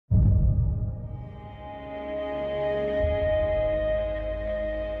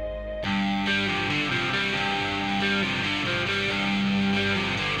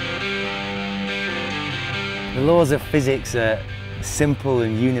The laws of physics are simple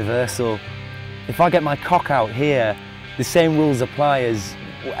and universal. If I get my cock out here, the same rules apply as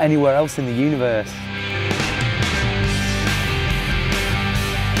anywhere else in the universe.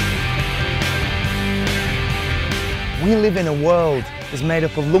 We live in a world that's made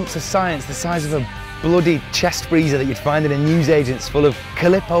up of lumps of science the size of a bloody chest freezer that you'd find in a newsagent's, full of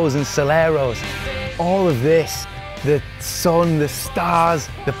Calippos and Soleros. All of this, the sun, the stars,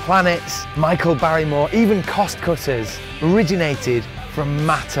 the planets, Michael Barrymore, even cost cutters, originated from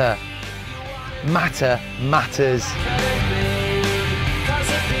matter. Matter matters.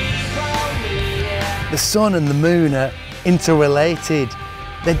 The sun and the moon are interrelated.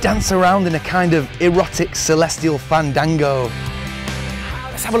 They dance around in a kind of erotic celestial fandango.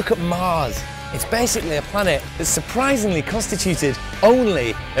 Let's have a look at Mars. It's basically a planet that's surprisingly constituted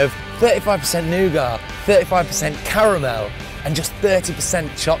only of 35% nougat, 35% caramel, and just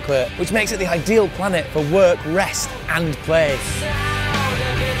 30% chocolate, which makes it the ideal planet for work, rest, and play.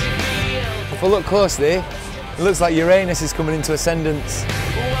 If I look closely, it looks like Uranus is coming into ascendance.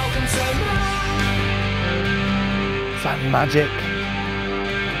 It's like magic.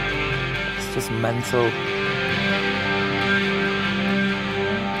 It's just mental.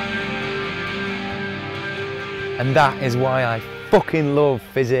 And that is why I fucking love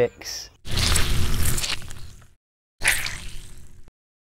physics.